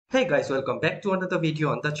Hey guys, welcome back to another video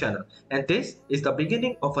on the channel, and this is the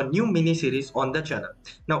beginning of a new mini series on the channel.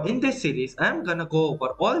 Now in this series I am gonna go over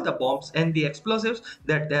all the bombs and the explosives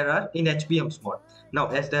that there are in HBMs mod. Now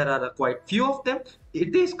as there are quite few of them,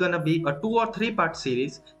 it is gonna be a 2 or 3 part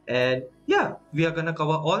series, and yeah, we are gonna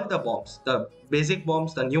cover all the bombs, the basic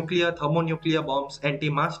bombs, the nuclear, thermonuclear bombs,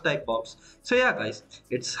 anti-mass type bombs. So yeah guys,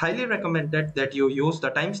 it's highly recommended that you use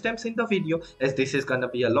the timestamps in the video, as this is gonna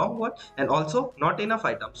be a long one and also not enough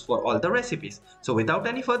items for all the recipes. So without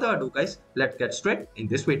any further ado guys, let's get straight in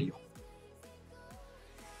this video.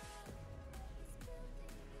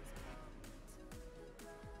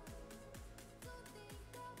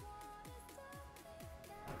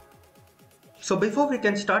 So before we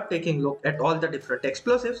can start taking a look at all the different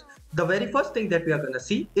explosives, the very first thing that we are going to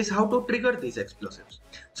see is how to trigger these explosives.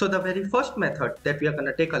 So the very first method that we are going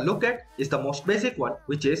to take a look at is the most basic one,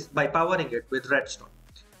 which is by powering it with redstone.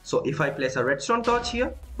 So if I place a redstone torch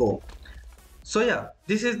here, boom. So yeah,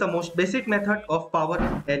 this is the most basic method of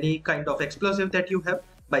powering any kind of explosive that you have,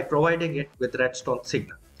 by providing it with redstone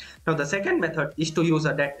signal. Now the second method is to use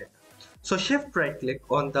a detonator. So shift right click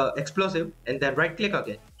on the explosive and then right click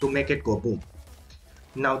again to make it go boom.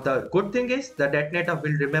 Now the good thing is the detonator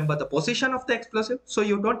will remember the position of the explosive, so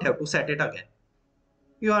you don't have to set it again.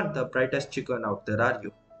 You aren't the brightest chicken out there, are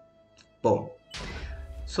you? Boom.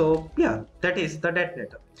 So yeah, that is the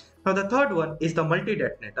detonator. Now the third one is the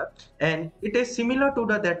multi-detonator, and it is similar to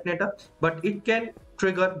the detonator, but it can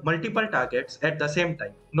trigger multiple targets at the same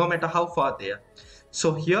time, no matter how far they are.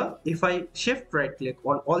 So here, if I shift right click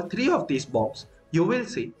on all three of these bombs, you will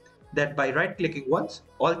see that by right clicking once,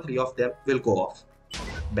 all three of them will go off.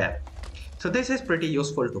 Bam. So this is pretty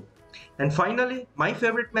useful too. And finally, my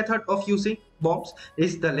favorite method of using bombs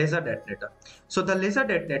is the laser detonator. So the laser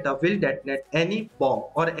detonator will detonate any bomb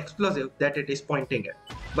or explosive that it is pointing at.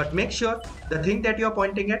 But make sure the thing that you are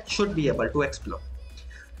pointing at should be able to explode.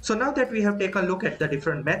 So now that we have taken a look at the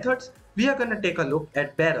different methods, we are going to take a look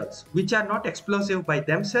at barrels, which are not explosive by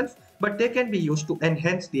themselves, but they can be used to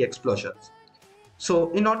enhance the explosions. So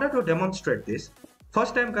in order to demonstrate this,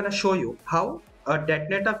 first I'm going to show you how a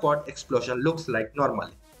detonator cord explosion looks like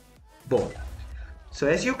normally. Boom. So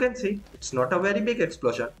as you can see, it's not a very big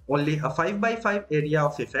explosion, only a 5x5 area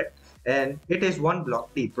of effect, and it is 1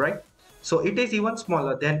 block deep, right? So it is even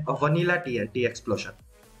smaller than a vanilla TNT explosion.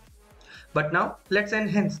 But now let's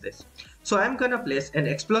enhance this. So I'm gonna place an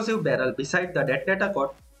explosive barrel beside the detonator cord,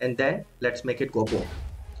 and then let's make it go boom.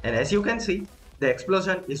 And as you can see, the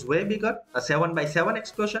explosion is way bigger, a 7x7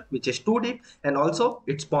 explosion, which is too deep, and also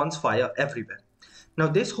it spawns fire everywhere. Now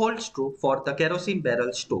this holds true for the kerosene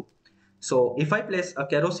barrels too. So if I place a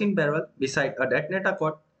kerosene barrel beside a detonator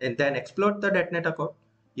cord and then explode the detonator cord,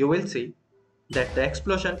 you will see that the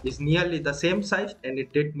explosion is nearly the same size and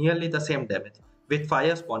it did nearly the same damage, with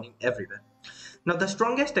fire spawning everywhere. Now the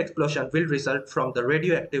strongest explosion will result from the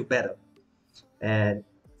radioactive barrel. And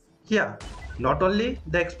yeah, not only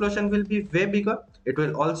the explosion will be way bigger, it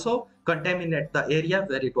will also contaminate the area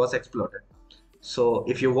where it was exploded. So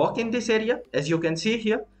if you walk in this area, as you can see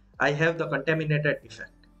here, I have the contaminated effect.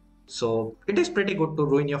 So it is pretty good to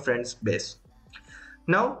ruin your friend's base.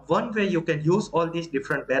 Now one way you can use all these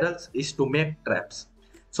different barrels is to make traps.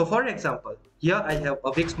 So for example, here I have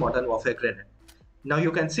a Vicks Modern Warfare grenade. Now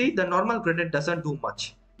you can see the normal grenade doesn't do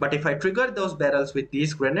much, but if I trigger those barrels with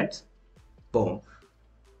these grenades, boom.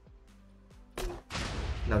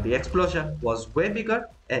 Now the explosion was way bigger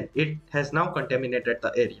and it has now contaminated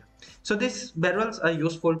the area. So these barrels are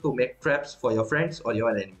useful to make traps for your friends or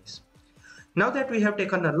your enemies. Now that we have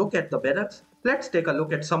taken a look at the barrels, let's take a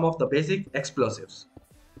look at some of the basic explosives.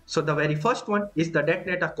 So the very first one is the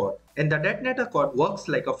detonator cord, and the detonator cord works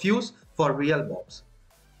like a fuse for real bombs.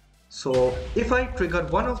 So if I trigger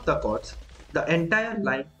one of the cords, the entire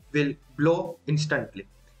line will blow instantly.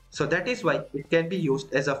 So that is why it can be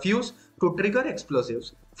used as a fuse to trigger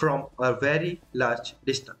explosives from a very large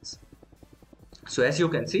distance. So as you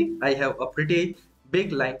can see, I have a pretty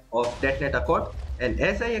big line of detonator cord, and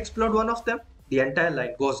as I explode one of them, the entire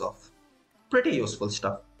line goes off. Pretty useful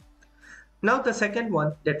stuff. Now the second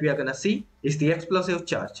one that we are gonna see is the explosive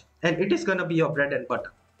charge, and it is gonna be your bread and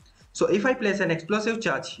butter. So if I place an explosive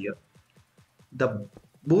charge here, the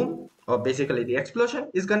boom, or basically the explosion,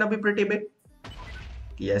 is gonna be pretty big.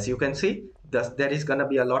 As you can see, there is gonna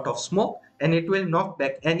be a lot of smoke, and it will knock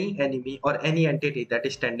back any enemy or any entity that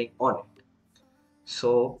is standing on it.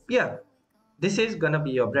 So yeah, this is gonna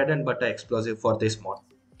be your bread and butter explosive for this mod.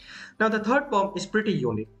 Now the third bomb is pretty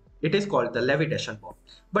unique. It is called the Levitation Bomb.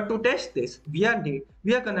 But to test this, we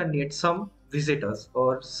are gonna need some visitors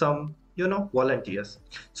or some volunteers.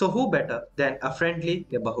 So who better than a friendly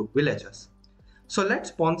neighborhood villagers? So let's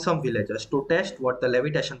spawn some villagers to test what the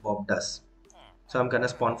levitation bomb does. So I'm gonna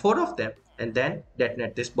spawn 4 of them and then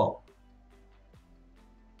detonate this bomb.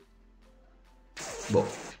 Boom.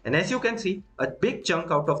 And as you can see, a big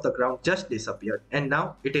chunk out of the ground just disappeared and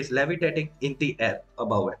now it is levitating in the air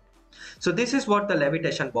above it. So this is what the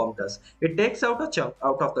levitation bomb does. It takes out a chunk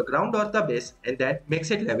out of the ground or the base and then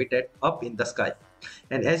makes it levitate up in the sky.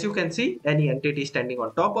 And as you can see, any entity standing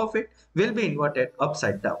on top of it will be inverted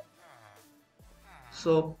upside down.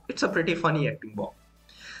 So it's a pretty funny acting bomb.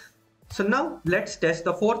 So now let's test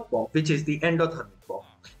the 4th bomb, which is the endothermic bomb.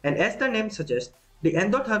 And as the name suggests, the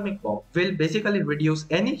endothermic bomb will basically reduce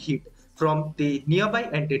any heat from the nearby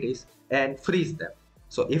entities and freeze them.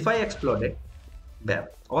 So if I explode it, bam,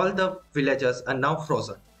 all the villagers are now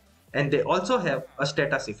frozen and they also have a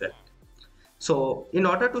status effect. So in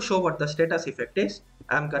order to show what the status effect is,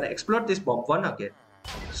 I'm gonna explode this bomb one again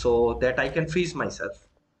so that I can freeze myself.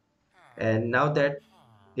 And now that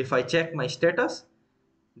if I check my status,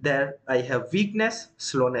 there I have weakness,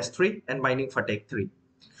 slowness 3 and mining fatigue 3.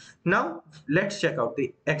 Now let's check out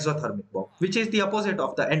the exothermic bomb, which is the opposite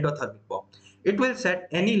of the endothermic bomb. It will set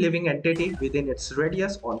any living entity within its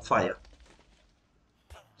radius on fire.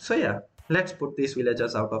 So yeah, let's put these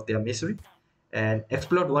villagers out of their misery and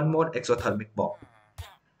explode one more exothermic bomb.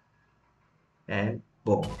 And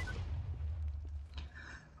boom.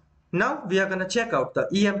 Now we are gonna check out the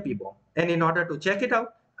EMP bomb, and in order to check it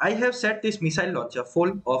out, I have set this missile launcher full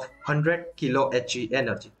of 100 kilo Hg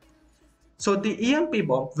energy. So the EMP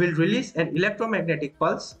bomb will release an electromagnetic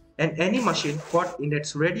pulse and any machine caught in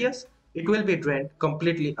its radius, it will be drained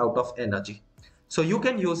completely out of energy. So you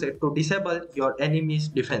can use it to disable your enemy's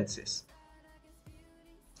defenses.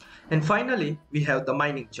 And finally, we have the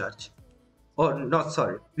mining charge.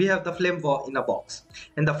 We have the flame war in a box.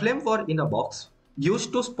 And the flame war in a box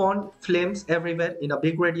used to spawn flames everywhere in a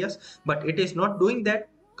big radius, but it is not doing that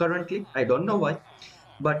currently. I don't know why.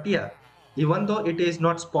 But yeah, even though it is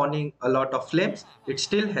not spawning a lot of flames, it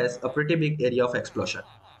still has a pretty big area of explosion.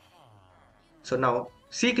 So now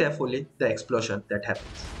see carefully the explosion that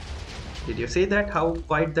happens. Did you see that, how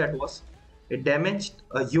wide that was? It damaged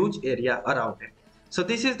a huge area around it. So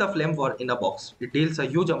this is the flame war in a box. It deals a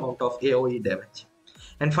huge amount of AoE damage.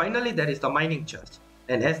 And finally there is the mining charge.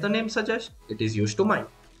 And as the name suggests, it is used to mine.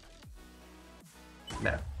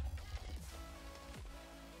 Bam.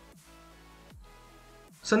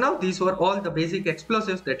 So now these were all the basic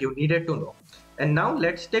explosives that you needed to know. And now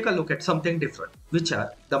let's take a look at something different, which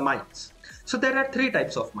are the mines. So there are 3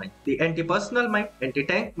 types of mine: the anti-personnel mine,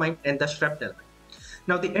 anti-tank mine and the shrapnel mine.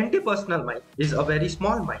 Now the anti-personnel mine is a very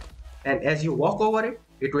small mine, and as you walk over it,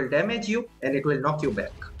 it will damage you and it will knock you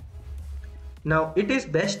back. Now it is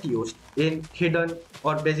best used in hidden,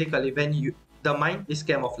 or basically when the mine is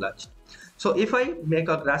camouflaged. So if I make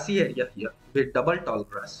a grassy area here with double tall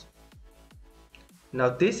grass, now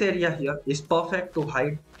this area here is perfect to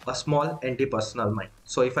hide a small anti-personnel mine.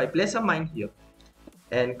 So if I place a mine here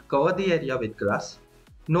and cover the area with grass,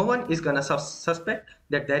 no one is gonna suspect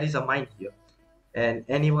that there is a mine here, and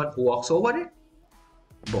anyone who walks over it,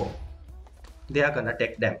 boom, they are gonna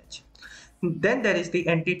take damage. Then there is the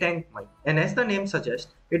anti-tank mine, and as the name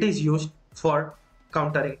suggests, it is used for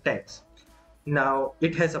countering tanks. Now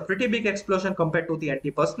it has a pretty big explosion compared to the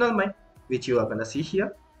anti-personnel mine, which you are gonna see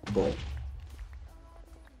here. Boom.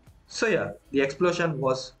 So yeah, the explosion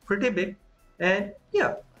was pretty big, and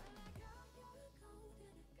yeah.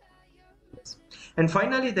 And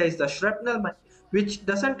finally there is the shrapnel mine, which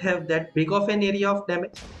doesn't have that big of an area of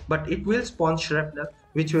damage, but it will spawn shrapnel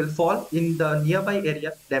which will fall in the nearby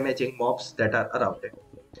area, damaging mobs that are around it.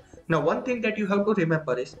 Now one thing that you have to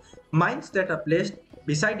remember is mines that are placed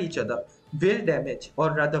beside each other will damage,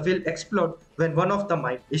 or rather will explode when one of the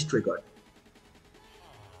mine is triggered.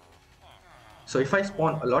 So if I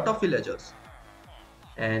spawn a lot of villagers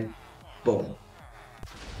and boom.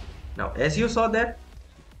 Now as you saw there,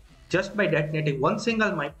 just by detonating one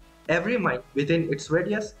single mine, every mine within its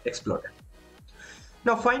radius exploded.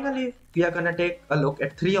 Now finally, we are gonna take a look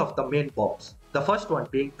at 3 of the main bombs. The first one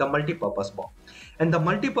being the multi-purpose bomb. And the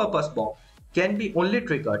multi-purpose bomb can be only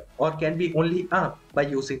triggered or can be only armed by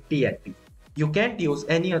using TNT. You can't use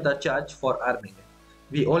any other charge for arming it.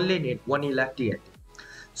 We only need vanilla TNT.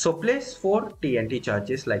 So place 4 TNT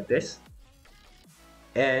charges like this.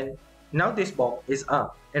 And now this bomb is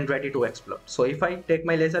armed and ready to explode. So if I take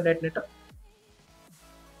my laser detonator,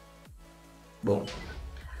 boom.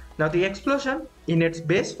 Now the explosion in its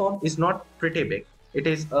base form is not pretty big. It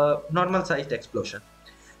is a normal sized explosion.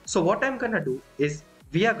 So what I'm gonna do is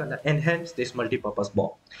we are gonna enhance this multi-purpose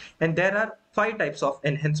bomb. And there are 5 types of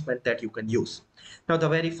enhancement that you can use. Now the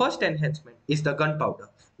very first enhancement is the gunpowder,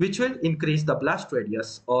 which will increase the blast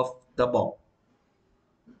radius of the bomb.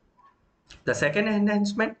 The second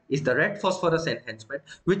enhancement is the red phosphorus enhancement,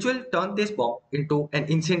 which will turn this bomb into an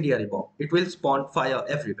incendiary bomb. It will spawn fire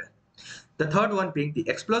everywhere. The third one being the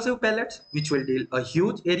explosive pellets, which will deal a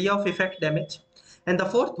huge area of effect damage. And the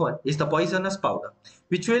fourth one is the poisonous powder,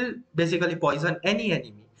 which will basically poison any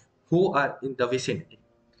enemy who are in the vicinity.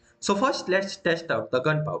 So first, let's test out the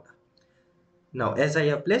gunpowder. Now, as I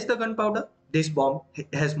have placed the gunpowder, this bomb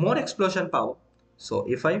has more explosion power. So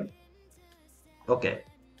if okay,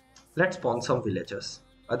 let's spawn some villagers.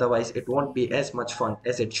 Otherwise, it won't be as much fun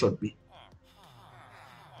as it should be.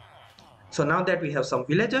 So now that we have some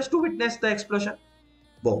villagers to witness the explosion,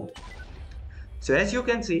 boom. So as you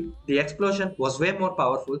can see, the explosion was way more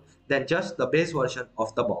powerful than just the base version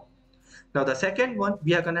of the bomb. Now the second one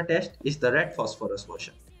we are gonna test is the red phosphorus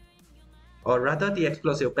version, or rather the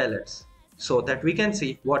explosive pellets, so that we can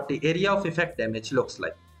see what the area of effect damage looks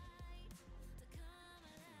like.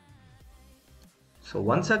 So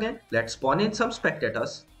once again, let's spawn in some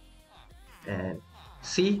spectators and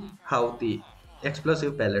see how the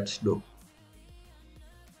explosive pellets do.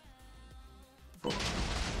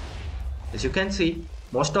 As you can see,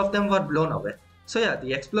 most of them were blown away. So yeah,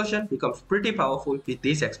 the explosion becomes pretty powerful with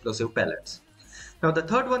these explosive pellets. Now the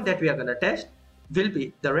third one that we are gonna test will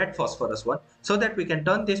be the red phosphorus one, so that we can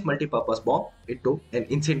turn this multi-purpose bomb into an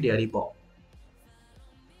incendiary bomb.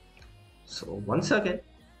 So once again,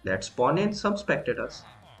 let's spawn in some spectators.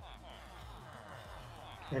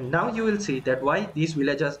 And now you will see that why these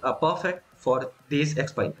villagers are perfect for these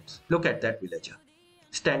experiments. Look at that villager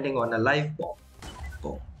standing on a live bomb.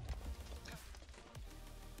 Boom.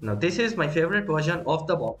 Now this is my favorite version of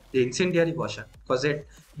the bomb, the incendiary version, because it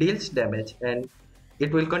deals damage and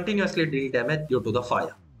it will continuously deal damage due to the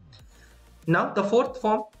fire. Now the fourth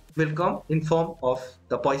form will come in form of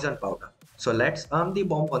the poison powder. So let's arm the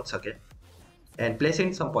bomb once again and place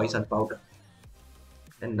in some poison powder.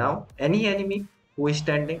 And now any enemy who is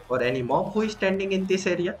standing, or any mob who is standing in this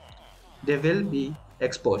area, they will be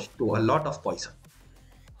exposed to a lot of poison.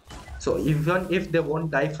 So even if they won't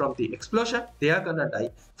die from the explosion, they are gonna die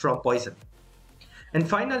from poison. And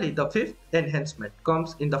finally, the fifth enhancement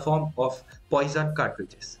comes in the form of poison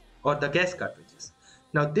cartridges, or the gas cartridges.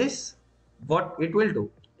 Now this, what it will do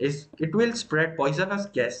is it will spread poisonous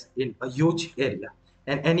gas in a huge area,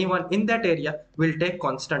 and anyone in that area will take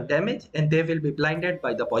constant damage and they will be blinded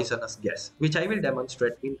by the poisonous gas, which I will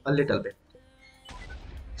demonstrate in a little bit.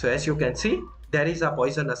 So as you can see, there is a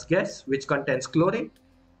poisonous gas which contains chlorine,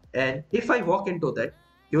 and if I walk into that,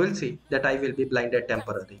 you will see that I will be blinded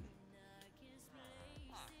temporarily.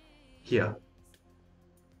 Here.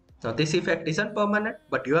 Now this effect isn't permanent,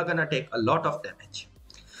 but you are gonna take a lot of damage.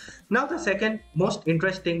 Now the second most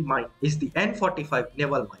interesting mine is the N45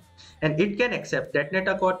 naval mine, and it can accept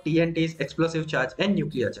detonator cord, TNTs, explosive charge and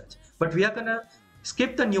nuclear charge. But we are gonna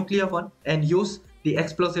skip the nuclear one and use the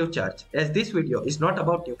explosive charge, as this video is not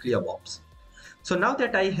about nuclear bombs. So now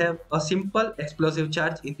that I have a simple explosive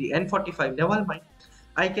charge in the N45 naval mine,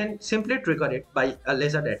 I can simply trigger it by a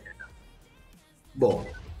laser detonator. Boom.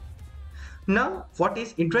 Now what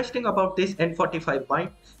is interesting about this N45 mine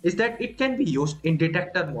is that it can be used in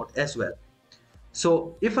detector mode as well.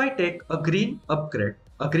 So if I take a green upgrade,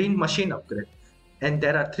 a green machine upgrade, and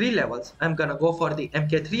there are 3 levels, I'm gonna go for the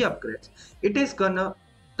MK3 upgrades, it is gonna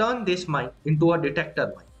turn this mine into a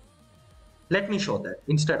detector mine. Let me show that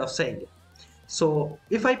instead of saying it. So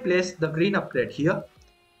if I place the green upgrade here,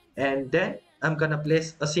 and then I'm gonna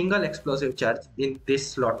place a single explosive charge in this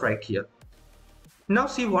slot right here. Now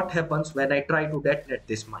see what happens when I try to detonate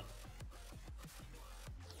this mine.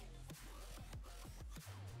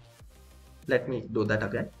 Let me do that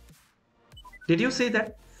again. Did you see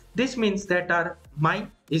that? This means that our mine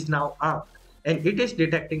is now armed and it is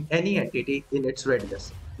detecting any entity in its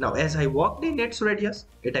radius. Now as I walked in its radius,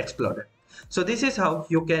 it exploded. So this is how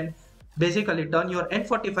you can basically turn your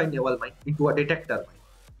N45 naval mine into a detector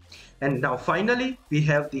mine. And now finally we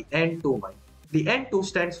have the N2 mine. The N2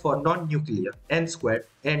 stands for non-nuclear, N squared,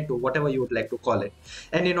 N2, whatever you would like to call it.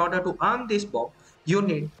 And in order to arm this bomb, you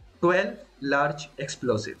need 12 large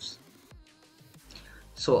explosives.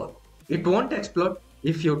 So it won't explode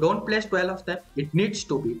if you don't place 12 of them. It needs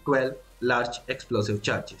to be 12 large explosive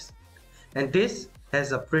charges. And this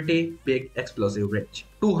has a pretty big explosive range,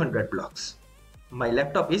 200 blocks. My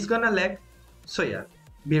laptop is gonna lag, so yeah,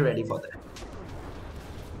 be ready for that.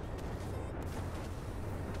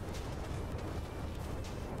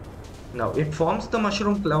 Now it forms the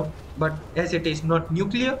mushroom cloud, but as it is not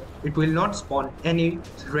nuclear, it will not spawn any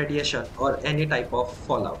radiation or any type of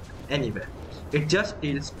fallout anywhere. It just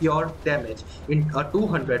deals pure damage in a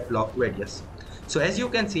 200 block radius. So as you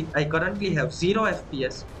can see, I currently have 0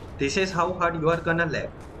 FPS. This is how hard you are gonna lag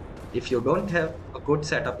if you don't have a good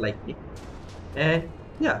setup like me. And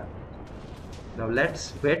yeah, now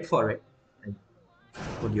let's wait for it. And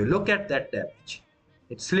would you look at that damage?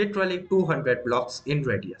 It's literally 200 blocks in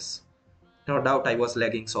radius. No doubt I was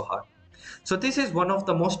lagging so hard. So this is one of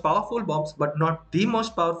the most powerful bombs, but not the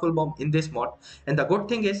most powerful bomb in this mod. And the good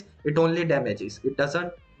thing is it only damages. It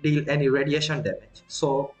doesn't deal any radiation damage.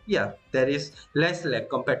 So yeah, there is less lag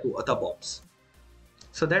compared to other bombs.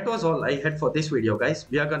 So that was all I had for this video, guys.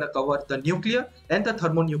 We are gonna cover the nuclear and the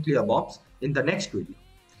thermonuclear bombs in the next video.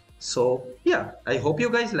 So yeah, I hope you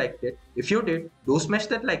guys liked it. If you did, do smash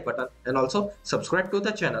that like button and also subscribe to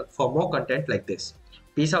the channel for more content like this.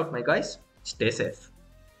 Peace out, my guys. Stay safe.